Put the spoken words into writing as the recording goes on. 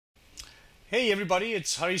Hey everybody,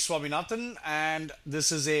 it's Hari Swaminathan, and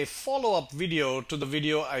this is a follow-up video to the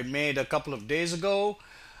video I made a couple of days ago.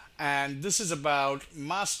 And this is about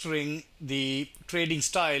mastering the trading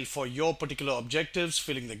style for your particular objectives,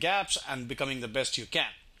 filling the gaps, and becoming the best you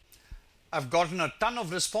can. I've gotten a ton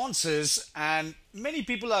of responses, and many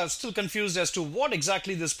people are still confused as to what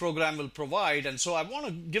exactly this program will provide. And so I want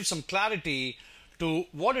to give some clarity to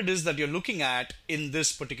what it is that you're looking at in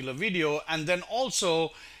this particular video, and then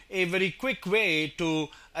also a very quick way to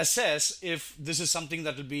assess if this is something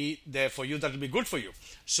that will be there for you, that will be good for you.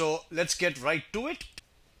 So let's get right to it.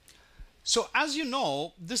 So as you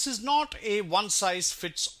know, this is not a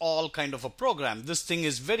one-size-fits-all kind of a program. This thing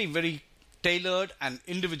is very, very tailored and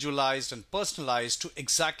individualized and personalized to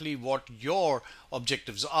exactly what your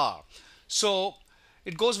objectives are. So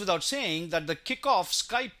it goes without saying that the kickoff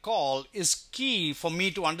Skype call is key for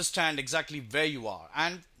me to understand exactly where you are.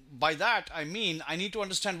 And by that, I mean, I need to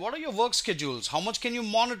understand what are your work schedules? How much can you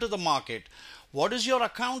monitor the market? What is your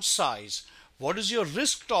account size? What is your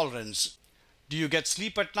risk tolerance? Do you get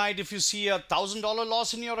sleep at night if you see $1,000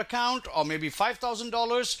 loss in your account, or maybe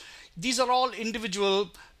 $5,000? These are all individual,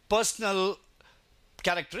 personal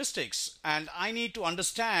characteristics, and I need to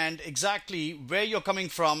understand exactly where you're coming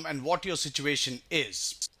from and what your situation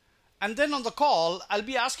is. And then on the call, I'll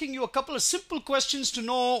be asking you a couple of simple questions to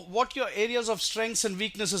know what your areas of strengths and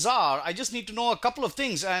weaknesses are. I just need to know a couple of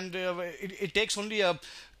things, and it takes only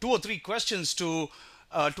 2 or 3 questions to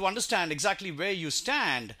understand exactly where you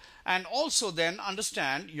stand, and also then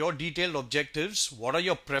understand your detailed objectives. What are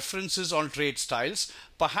your preferences on trade styles?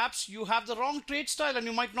 Perhaps you have the wrong trade style and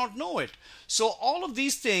you might not know it. So all of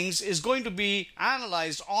these things is going to be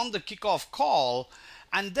analyzed on the kickoff call.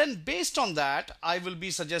 And then based on that, I will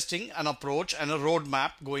be suggesting an approach and a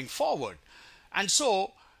roadmap going forward. And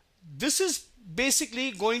so this is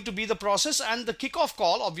basically going to be the process, and the kickoff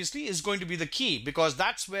call obviously is going to be the key, because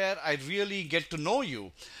that's where I really get to know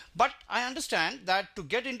you. But I understand that to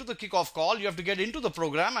get into the kickoff call, you have to get into the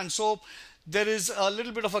program. And so there is a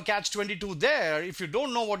little bit of a catch-22 there. If you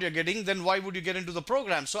don't know what you're getting, then why would you get into the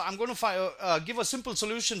program? So I'm going to give a simple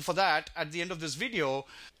solution for that at the end of this video.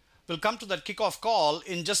 We'll come to that kickoff call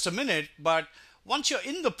in just a minute, but once you're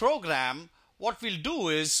in the program, what we'll do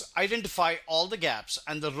is identify all the gaps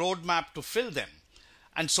and the roadmap to fill them.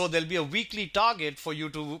 And so there'll be a weekly target for you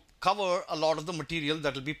to cover a lot of the material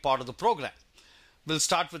that will be part of the program. We'll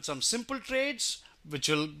start with some simple trades, which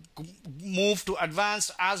will move to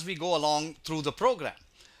advanced as we go along through the program.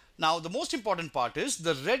 Now, the most important part is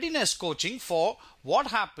the readiness coaching for what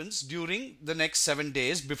happens during the next 7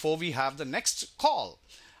 days before we have the next call.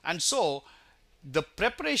 And so the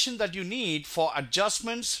preparation that you need for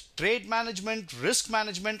adjustments, trade management, risk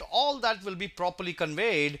management, all that will be properly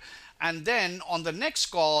conveyed. And then on the next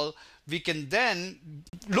call, we can then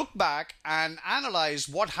look back and analyze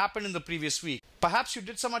what happened in the previous week. Perhaps you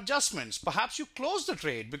did some adjustments. Perhaps you closed the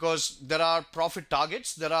trade because there are profit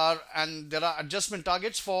targets, there are adjustment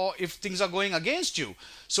targets for if things are going against you.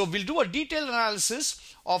 So we'll do a detailed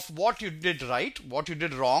analysis of what you did right, what you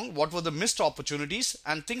did wrong, what were the missed opportunities,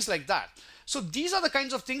 and things like that. So these are the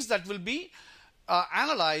kinds of things that will be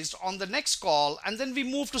analyzed on the next call, and then we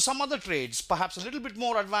move to some other trades, perhaps a little bit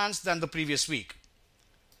more advanced than the previous week.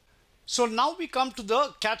 So now we come to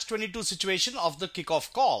the catch-22 situation of the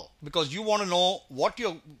kickoff call, because you want to know what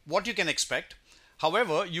you can expect.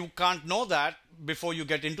 However, you can't know that before you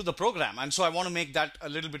get into the program, and so I want to make that a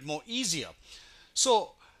little bit more easier.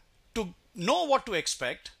 So to know what to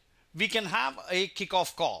expect, we can have a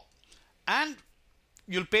kickoff call, and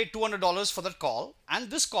you'll pay $200 for that call, and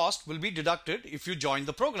this cost will be deducted if you join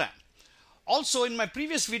the program. Also, in my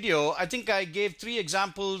previous video, I think I gave 3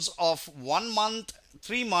 examples of 1 month,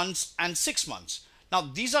 3 months, and 6 months. Now,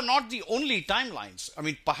 these are not the only timelines. I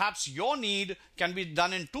mean, perhaps your need can be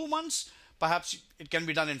done in 2 months, perhaps it can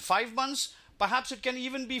be done in 5 months, perhaps it can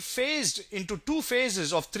even be phased into 2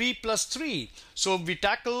 phases of 3 plus 3. So we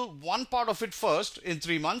tackle one part of it first in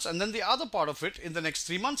 3 months, and then the other part of it in the next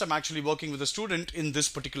 3 months. I'm actually working with a student in this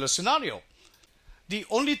particular scenario. The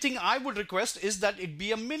only thing I would request is that it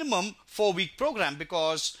be a minimum 4-week program,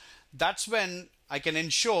 because that's when I can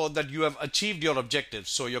ensure that you have achieved your objectives.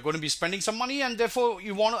 So you're going to be spending some money, and therefore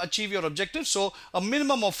you want to achieve your objectives. So a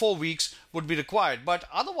minimum of 4 weeks would be required. But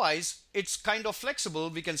otherwise, it's kind of flexible.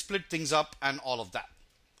 We can split things up and all of that.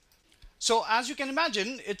 So as you can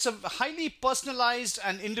imagine, it's a highly personalized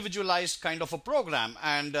and individualized kind of a program.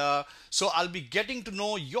 And so I'll be getting to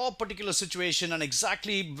know your particular situation and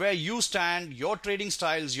exactly where you stand, your trading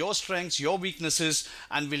styles, your strengths, your weaknesses,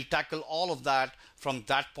 and we'll tackle all of that from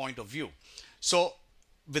that point of view. So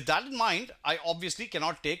with that in mind, I obviously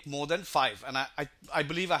cannot take more than 5. And I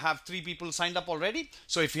believe I have 3 people signed up already.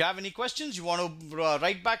 So if you have any questions, you want to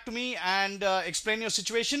write back to me and explain your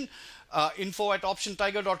situation,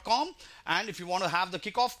 info@optiontiger.com. And if you want to have the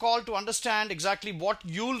kickoff call to understand exactly what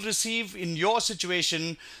you'll receive in your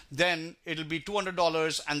situation, then it'll be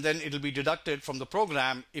 $200 and then it'll be deducted from the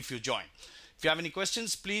program if you join. If you have any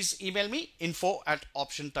questions, please email me,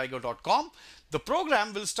 info@optiontiger.com. The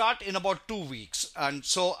program will start in about 2 weeks. And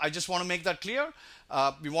so I just want to make that clear.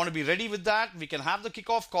 We want to be ready with that. We can have the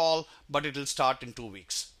kickoff call, but it will start in 2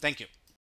 weeks. Thank you.